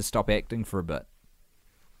decide to stop acting for a bit.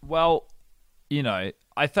 Well,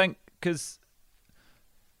 I think because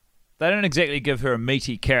they don't exactly give her a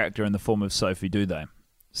meaty character in the form of Sophie, do they?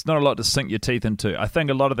 It's not a lot to sink your teeth into. I think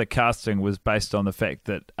a lot of the casting was based on the fact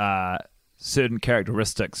that certain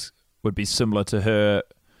characteristics would be similar to her,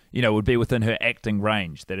 would be within her acting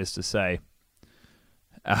range. That is to say,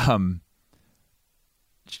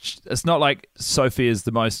 it's not like Sophie is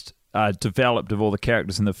the most developed of all the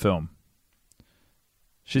characters in the film.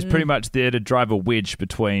 She's pretty much there to drive a wedge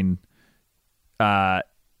between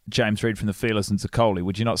James Reed from The Fearless and Zaccoli,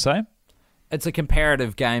 would you not say? It's a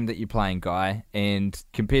comparative game that you're playing, Guy, and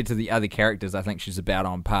compared to the other characters, I think she's about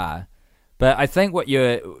on par. But I think what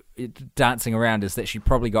you're dancing around is that she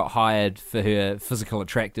probably got hired for her physical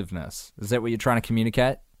attractiveness. Is that what you're trying to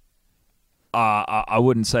communicate? I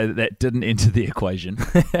wouldn't say that didn't enter the equation.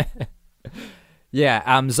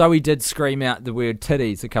 Yeah, Zoe did scream out the word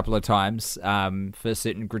titties a couple of times for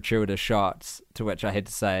certain gratuitous shots, to which I had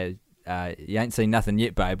to say, you ain't seen nothing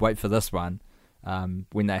yet, babe. Wait for this one.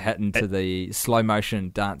 When they hit into the slow motion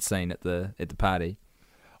dance scene at the party.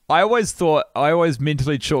 I always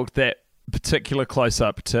mentally chalked that particular close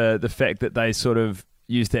up to the fact that they sort of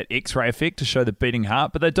use that X-ray effect to show the beating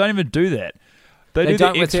heart, but they don't even do that. They do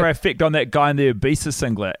the X-ray effect on that guy in the Ibiza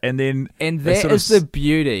singlet, and that is the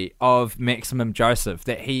beauty of Maximum Joseph,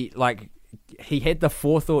 that he had the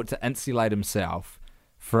forethought to insulate himself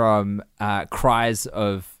from cries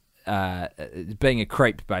of being a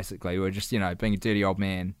creep, basically, or just being a dirty old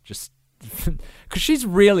man, just because she's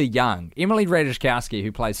really young. Emily Ratajkowski,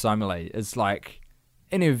 who plays Somali, is like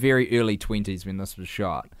in her very early 20s when this was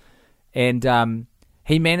shot, and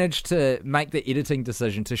he managed to make the editing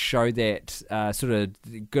decision to show that sort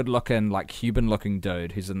of good-looking, like Cuban-looking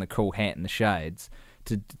dude who's in the cool hat and the shades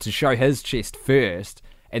to show his chest first.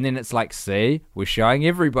 And then it's like, see, we're showing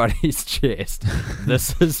everybody's chest.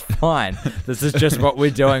 This is fine. This is just what we're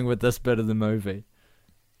doing with this bit of the movie.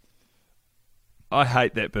 I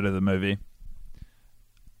hate that bit of the movie.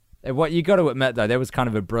 And what you got to admit, though, that was kind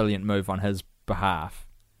of a brilliant move on his behalf.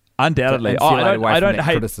 Undoubtedly. I don't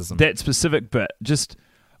hate criticism. That specific bit. Just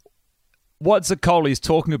what Zaccoli's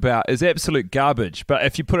talking about is absolute garbage. But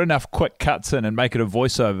if you put enough quick cuts in and make it a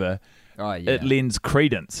voiceover, it lends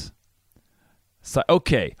credence. It's like,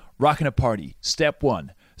 okay, rocking a party, step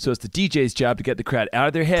one. So it's the DJ's job to get the crowd out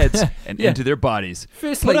of their heads and into their bodies.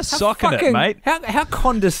 Firstly, put a sock in it, mate. How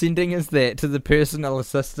condescending is that to the personal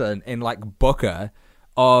assistant and booker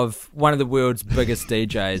of one of the world's biggest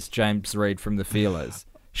DJs, James Reed from The Feelers?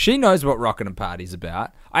 She knows what rocking a party's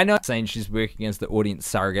about. I know saying she's working as the audience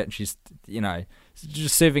surrogate and she's,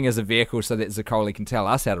 just serving as a vehicle so that Zaccoli can tell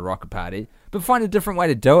us how to rock a party. But find a different way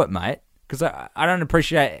to do it, mate. Because I don't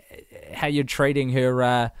appreciate how you're treating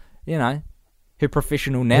her, her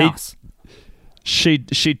professional nous. She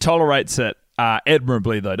tolerates it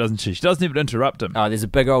admirably, though, doesn't she? She doesn't even interrupt him. Oh, there's a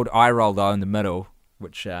big old eye roll, though, in the middle,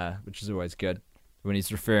 which is always good. when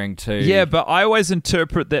he's referring to... Yeah, but I always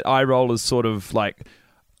interpret that eye roll as sort of like,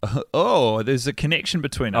 oh, there's a connection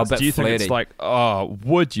between us. Do you think it's like, oh,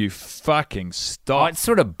 would you fucking stop? Oh, it's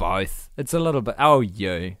sort of both. It's a little bit, oh,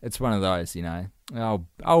 you. It's one of those, you know.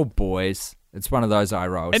 Oh, boys. It's one of those eye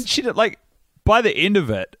rolls. And she, like, by the end of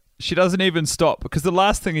it, she doesn't even stop, because the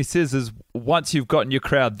last thing he says is, once you've gotten your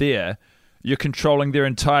crowd there, you're controlling their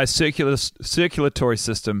entire circulatory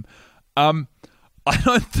system. I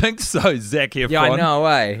don't think so, Zac Efron. Yeah, I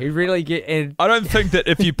know, He really I don't think that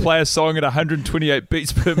if you play a song at 128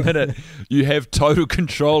 beats per minute, you have total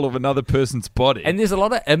control of another person's body. And there's a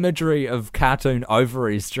lot of imagery of cartoon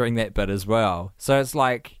ovaries during that bit as well. So it's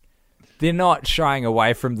like they're not shying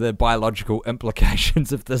away from the biological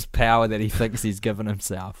implications of this power that he thinks he's given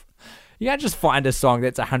himself. You can't just find a song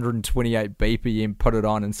that's 128 BPM, put it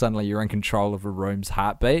on, and suddenly you're in control of a room's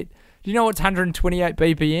heartbeat. Do you know what's 128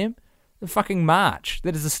 BPM? The fucking march.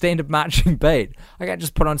 That is a standard marching beat. I can't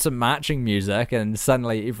just put on some marching music and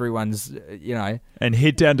suddenly everyone's, you know... And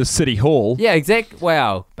head down to City Hall. Yeah, exactly.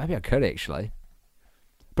 Wow. Maybe I could, actually.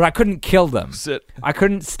 But I couldn't kill them. I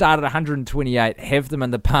couldn't start at 128, have them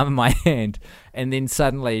in the palm of my hand, and then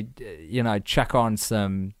suddenly, you know, chuck on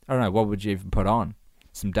some... I don't know, what would you even put on?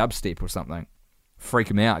 Some dubstep or something. Freak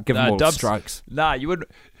them out. Give them all strokes. Nah, you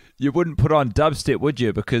wouldn't... You wouldn't put on dubstep, would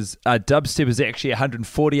you? Because dubstep is actually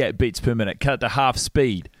 148 beats per minute, cut it to half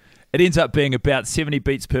speed. It ends up being about 70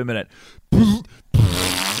 beats per minute.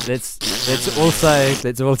 That's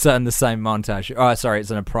also in the same montage. Oh, sorry,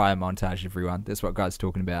 it's in a prior montage, everyone. That's what Guy's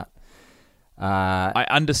talking about. I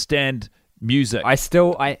understand music.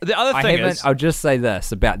 The other thing is, I'll just say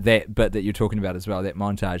this about that bit that you're talking about as well, that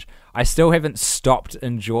montage. I still haven't stopped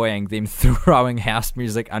enjoying them throwing house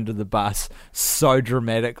music under the bus so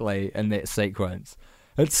dramatically in that sequence.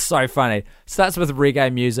 It's so funny. Starts with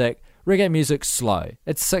reggae music. Reggae music's slow.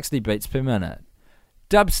 It's 60 beats per minute.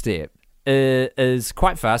 Dubstep is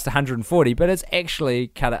quite fast, 140, but it's actually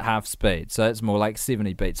cut at half speed, so it's more like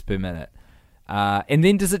 70 beats per minute. And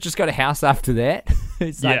then does it just go to house after that?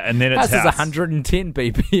 It's like, and then it's house is 110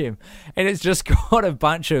 BPM, and it's just got a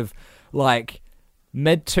bunch of like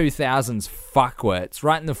mid-2000s fuckwits.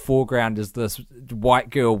 Right in the foreground is this white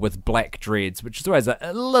girl with black dreads, which is always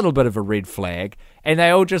a little bit of a red flag, and they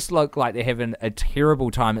all just look like they're having a terrible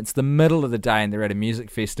time. It's the middle of the day and they're at a music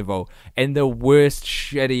festival, and the worst,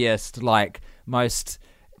 shittiest, like most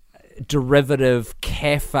derivative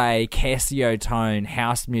cafe Casio tone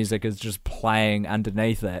house music is just playing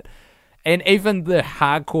underneath it. And even the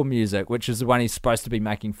hardcore music, which is the one he's supposed to be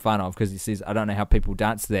making fun of because he says, I don't know how people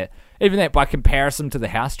dance to that. Even that, by comparison to the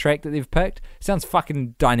house track that they've picked, sounds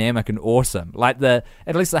fucking dynamic and awesome. Like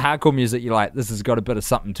at least the hardcore music, you're like, this has got a bit of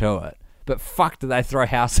something to it. But fuck, do they throw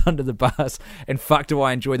house under the bus, and fuck, do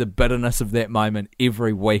I enjoy the bitterness of that moment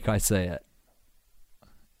every week I see it.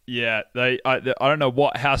 Yeah, I don't know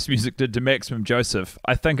what house music did to Maximum Joseph.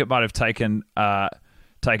 I think it might have taken a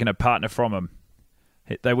partner from him.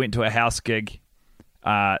 They went to a house gig.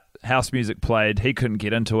 House music played. He couldn't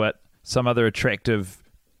get into it. Some other attractive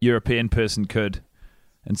European person could,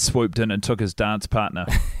 and swooped in and took his dance partner.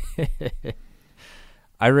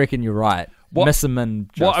 I reckon you're right. Miss him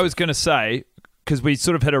and Joseph. What I was going to say, because we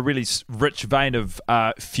sort of had a really rich vein of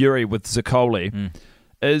fury with Zaccoli,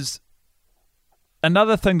 is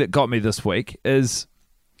another thing that got me this week is,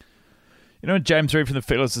 you know, James Reed from the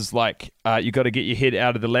Fellas is like, you got to get your head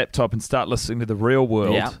out of the laptop and start listening to the real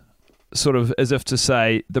world. Yeah. Sort of as if to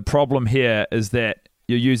say, the problem here is that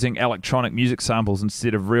you're using electronic music samples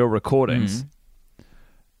instead of real recordings.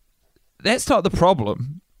 That's not the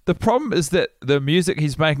problem. The problem is that the music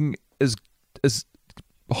he's making is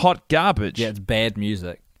hot garbage. Yeah, it's bad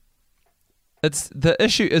music. The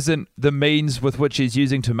issue isn't the means with which he's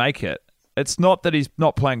using to make it. It's not that he's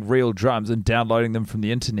not playing real drums and downloading them from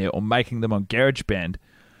the internet or making them on GarageBand.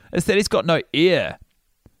 It's that he's got no ear.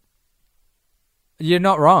 You're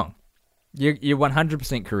not wrong. You're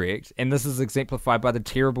 100% correct, and this is exemplified by the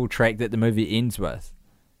terrible track that the movie ends with.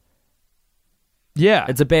 Yeah.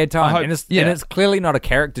 It's a bad time, and it's clearly not a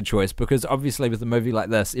character choice, because obviously with a movie like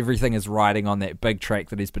this, everything is riding on that big track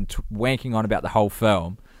that he's been wanking on about the whole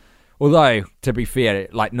film. Although, to be fair,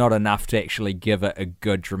 like not enough to actually give it a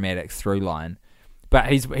good dramatic through line. But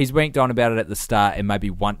he's wanked on about it at the start and maybe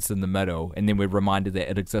once in the middle, and then we're reminded that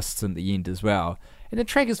it exists in the end as well. And the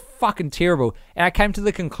track is fucking terrible. And I came to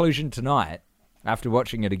the conclusion tonight, after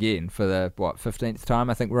watching it again for the, 15th time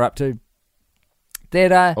I think we're up to,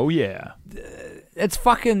 that... oh, yeah. It's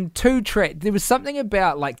fucking two track. There was something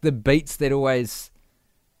about, like, the beats that always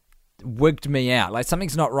wigged me out. Like,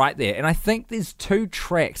 something's not right there. And I think there's two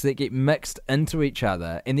tracks that get mixed into each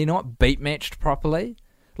other, and they're not beat matched properly.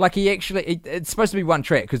 Like it's supposed to be one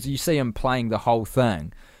track because you see him playing the whole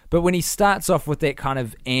thing. But when he starts off with that kind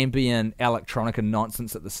of ambient electronica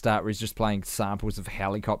nonsense at the start where he's just playing samples of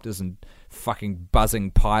helicopters and fucking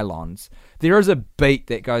buzzing pylons, there is a beat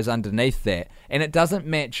that goes underneath that, and it doesn't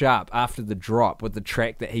match up after the drop with the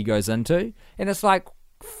track that he goes into. And it's like,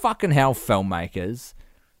 fucking hell, filmmakers.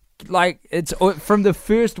 Like, it's from the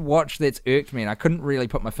first watch that's irked me, and I couldn't really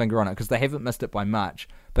put my finger on it because they haven't missed it by much,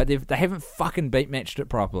 but they haven't fucking beat matched it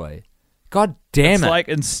properly. God damn it. It's like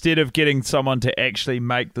instead of getting someone to actually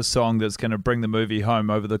make the song that's going to bring the movie home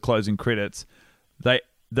over the closing credits,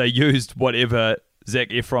 they used whatever Zac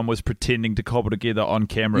Efron was pretending to cobble together on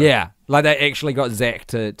camera. Yeah, like they actually got Zac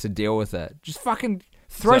to deal with it. Just fucking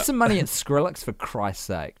throw some money at Skrillex, for Christ's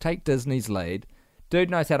sake. Take Disney's lead. Dude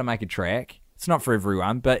knows how to make a track. It's not for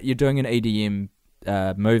everyone, but you're doing an EDM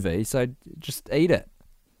movie, so just eat it.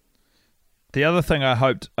 The other thing I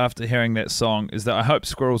hoped after hearing that song is that I hope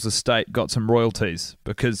Squirrel's estate got some royalties,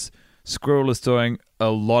 because Squirrel is doing a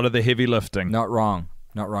lot of the heavy lifting. Not wrong.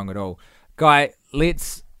 Not wrong at all. Guy,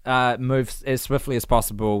 let's move as swiftly as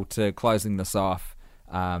possible to closing this off.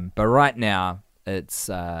 But right now, it's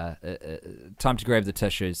time to grab the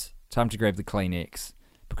tissues, time to grab the Kleenex,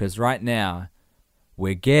 because right now,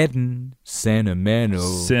 we're getting sentimental.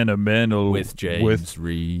 Sentimental. With James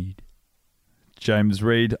Reed. James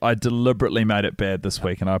Reed. I deliberately made it bad this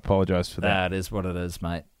week, and I apologise for that. That is what it is,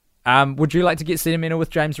 mate. Would you like to get sentimental with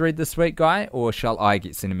James Reed this week, Guy, or shall I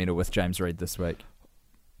get sentimental with James Reed this week?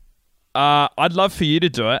 I'd love for you to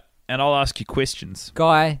do it, and I'll ask you questions.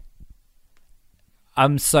 Guy,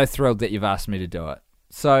 I'm so thrilled that you've asked me to do it.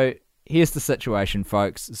 So here's the situation,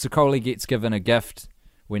 folks. Zicoli gets given a gift.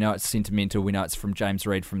 We know it's sentimental. We know it's from James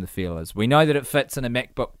Reed from the Feelers. We know that it fits in a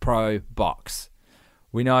MacBook Pro box.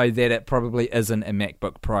 We know that it probably isn't a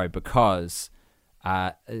MacBook Pro because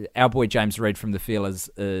our boy James Reed from the Feelers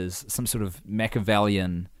is some sort of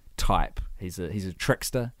Machiavellian type. He's a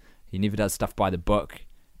trickster. He never does stuff by the book.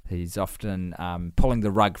 He's often pulling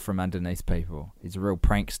the rug from underneath people. He's a real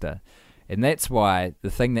prankster. And that's why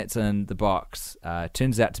the thing that's in the box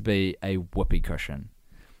turns out to be a whoopee cushion.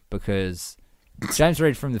 Because James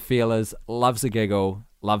Reed from the Feelers loves a giggle,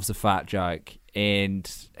 loves a fart joke,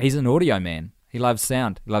 and he's an audio man. He loves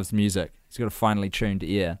sound. He loves music. He's got a finely tuned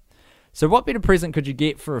ear. So what better present could you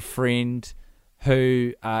get for a friend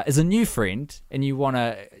who is a new friend and you want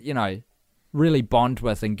to, really bond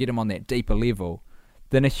with and get him on that deeper level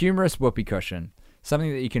than a humorous whoopee cushion,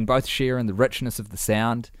 something that you can both share in the richness of the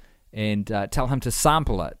sound and tell him to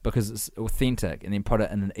sample it because it's authentic and then put it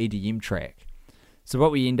in an EDM track. So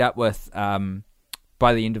what we end up with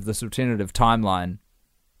by the end of this alternative timeline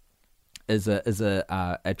is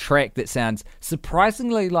a track that sounds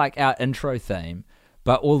surprisingly like our intro theme,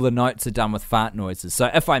 but all the notes are done with fart noises. So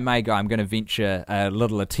if I may go, I'm going to venture a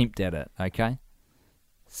little attempt at it, okay?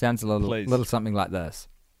 Sounds a little something like this.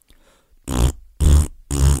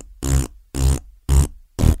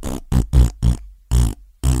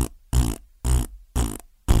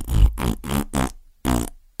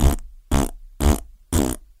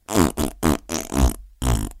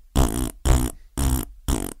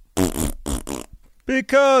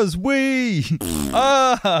 Because we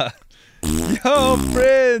are your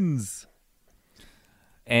friends.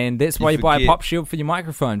 And that's why you buy a pop shield for your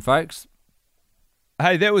microphone, folks.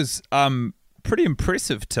 Hey, that was pretty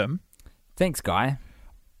impressive, Tim. Thanks, Guy.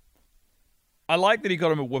 I like that he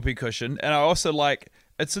got him a whoopee cushion, and I also like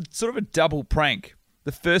it's a sort of a double prank.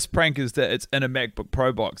 The first prank is that it's in a MacBook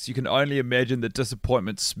Pro box. You can only imagine the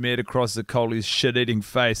disappointment smeared across Zicoli's shit-eating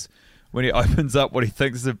face when he opens up what he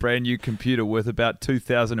thinks is a brand new computer worth about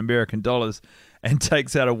 $2,000 American and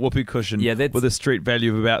takes out a whoopee cushion with a street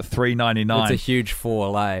value of about $3.99. That's a huge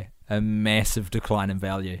fall, eh? A massive decline in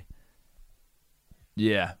value.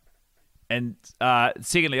 Yeah. And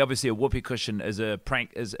secondly, obviously, a whoopee cushion is a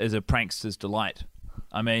prank is a prankster's delight.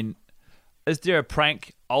 I mean, is there a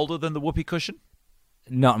prank older than the whoopee cushion?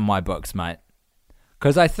 Not in my books, mate.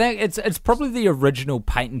 Because I think it's probably the original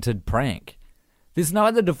patented prank. There's no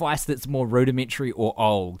other device that's more rudimentary or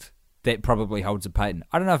old that probably holds a patent.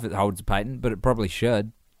 I don't know if it holds a patent, but it probably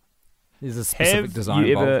should. There's a specific design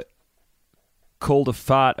involved. Have you ever called a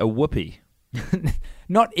fart a whoopee?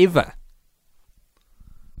 Not ever.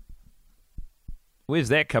 Where's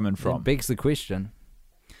that coming from? That begs the question.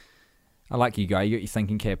 I like you, Guy. You got your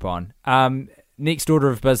thinking cap on. Next order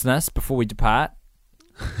of business before we depart.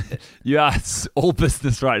 Yeah, it's all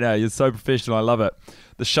business right now. You're so professional. I love it.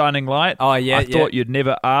 The shining light. Oh, yeah. I thought you'd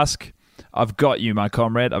never ask. I've got you, my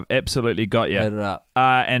comrade. I've absolutely got you. Hit it up.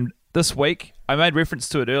 And this week, I made reference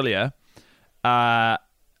to it earlier.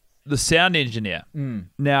 the sound engineer.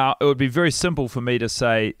 Now, it would be very simple for me to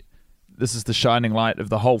say this is the shining light of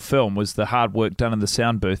the whole film, was the hard work done in the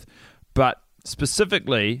sound booth. But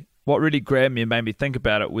specifically, what really grabbed me and made me think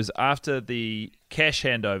about it was after the cash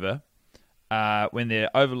handover, when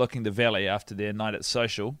they're overlooking the valley after their night at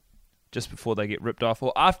social, just before they get ripped off,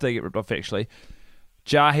 or after they get ripped off actually,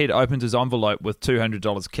 Jarhead opens his envelope with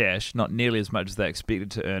 $200 cash, not nearly as much as they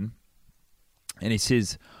expected to earn, and he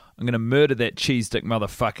says, I'm going to murder that cheese stick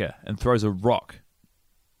motherfucker, and throws a rock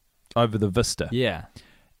over the vista. Yeah.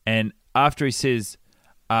 And after he says,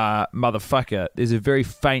 motherfucker, there's a very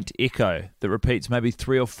faint echo that repeats maybe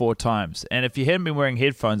 3 or 4 times. And if you hadn't been wearing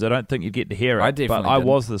headphones, I don't think you'd get to hear it. I definitely But I didn't.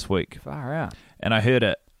 was this week. Far out. And I heard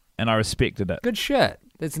it, and I respected it. Good shit.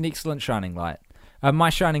 That's an excellent shining light. My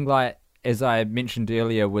shining light, as I mentioned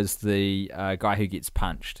earlier, was the guy who gets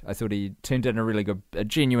punched. I thought he turned in a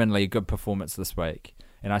genuinely good performance this week.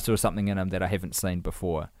 And I saw something in him that I haven't seen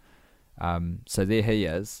before. So there he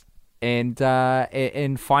is. And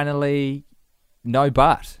finally, no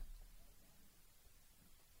but.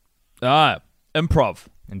 Improv.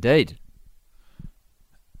 Indeed.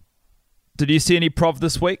 Did you see any prov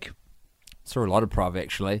this week? Saw a lot of prov,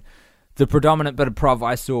 actually. The predominant bit of prov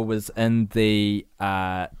I saw was in the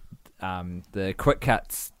quick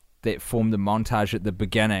cuts that form the montage at the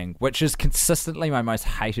beginning, which is consistently my most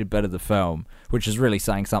hated bit of the film, which is really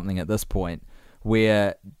saying something at this point,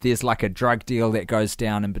 where there's like a drug deal that goes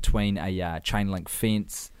down in between a chain link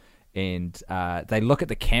fence, and they look at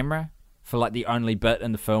the camera for like the only bit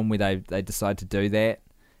in the film where they decide to do that.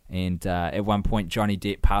 And at one point, Johnny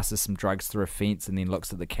Depp passes some drugs through a fence and then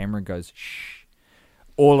looks at the camera and goes, shh.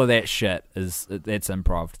 All of that shit that's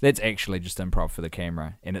improv. That's actually just improv for the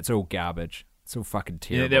camera, and it's all garbage. It's all fucking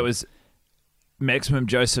terrible. Yeah, that was Maximum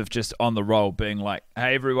Joseph just on the roll being like,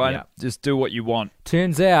 hey, everyone, just do what you want.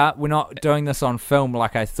 Turns out we're not doing this on film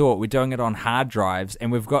like I thought. We're doing it on hard drives,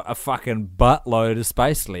 and we've got a fucking buttload of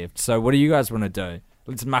space left. So what do you guys want to do?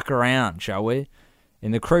 Let's muck around, shall we?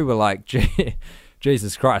 And the crew were like,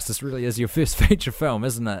 Jesus Christ, this really is your first feature film,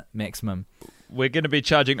 isn't it, Maximum? We're going to be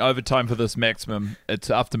charging overtime for this, Maximum. It's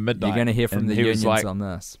after midnight. You're going to hear from the unions on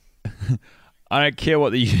this. I don't care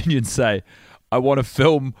what the unions say. I want to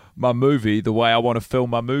film my movie the way I want to film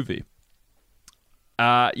my movie.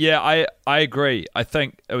 I agree. I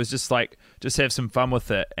think it was just have some fun with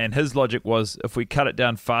it. And his logic was, if we cut it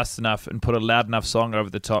down fast enough and put a loud enough song over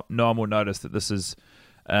the top, no one will notice that this is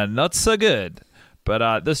not so good.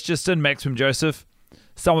 But this just in, Maximum Joseph.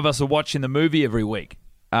 Some of us are watching the movie every week.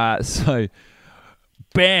 So,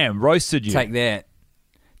 bam, roasted you. Take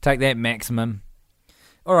that, Maximum.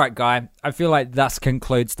 All right, Guy. I feel like thus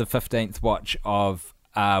concludes the 15th watch of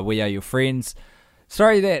We Are Your Friends.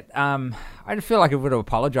 Sorry that I feel like I would have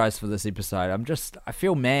apologized for this episode. I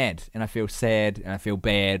feel mad, and I feel sad, and I feel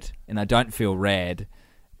bad, and I don't feel rad.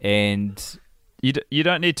 And you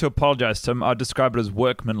don't need to apologize, Tim. I'd describe it as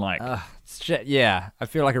workmanlike. Yeah, I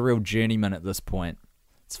feel like a real journeyman at this point.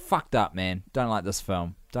 It's fucked up, man. Don't like this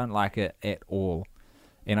film. Don't like it at all.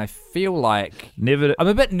 And I feel like I'm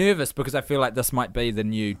a bit nervous because I feel like this might be the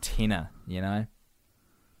new tenor, you know?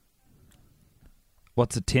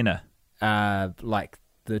 What's a tenor? Like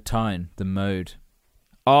the tone, the mood.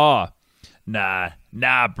 Oh, nah,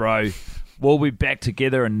 bro. We'll be back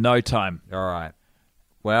together in no time. All right.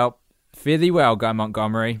 Well, fare thee well, Guy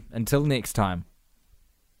Montgomery. Until next time.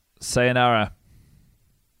 Sayonara.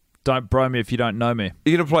 Don't bro me if you don't know me.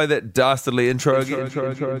 You gonna play that dastardly intro again?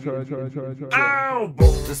 Ow!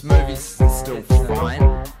 This movie's still fine.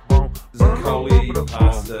 Zicoli,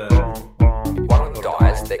 pasta. One of them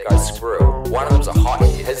dies, that goes screw. One of them's a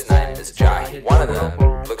hottie, his name is Jay. One of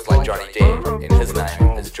them looks like Johnny Depp, and his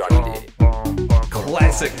name is Johnny Depp.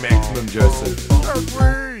 Classic Maximum Joseph.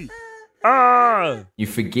 You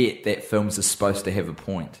forget that films are supposed to have a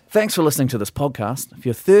point. Thanks for listening to this podcast. If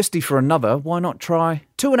you're thirsty for another, why not try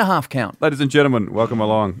 2.5 Count? Ladies and gentlemen, welcome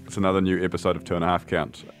along. It's another new episode of 2.5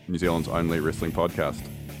 Count, New Zealand's only wrestling podcast.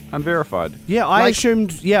 Unverified. Yeah, I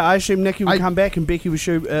assumed Nikki would come back and Becky would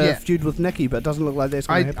feud with Nikki, but it doesn't look like that's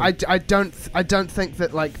going to happen. I don't think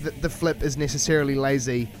that the flip is necessarily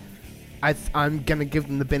lazy. I'm going to give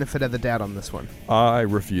them the benefit of the doubt on this one. I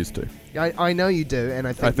refuse to. I know you do, and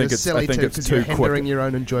I think you're silly too because you're hindering your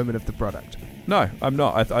own enjoyment of the product. No, I'm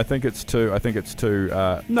not. I think it's too. Quick of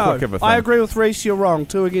a thing. I agree with Reese. You're wrong.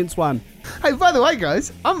 2 against 1. Hey, by the way,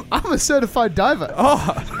 guys, I'm a certified diver.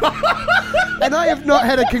 Oh, and I have not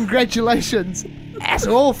had a congratulations at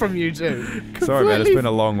all from you two. Sorry, man. It's been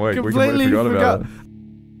a long week. We completely forgot about it.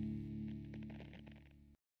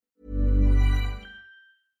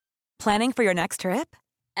 Planning for your next trip?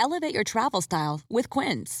 Elevate your travel style with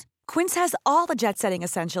Quince. Quince has all the jet-setting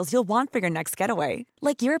essentials you'll want for your next getaway,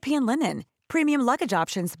 like European linen, premium luggage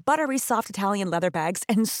options, buttery soft Italian leather bags,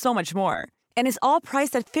 and so much more. And is all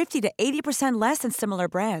priced at 50 to 80% less than similar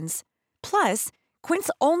brands. Plus, Quince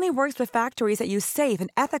only works with factories that use safe and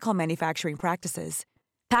ethical manufacturing practices.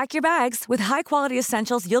 Pack your bags with high-quality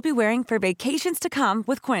essentials you'll be wearing for vacations to come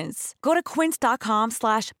with Quince. Go to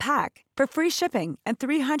quince.com/pack for free shipping and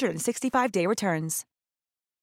 365-day returns.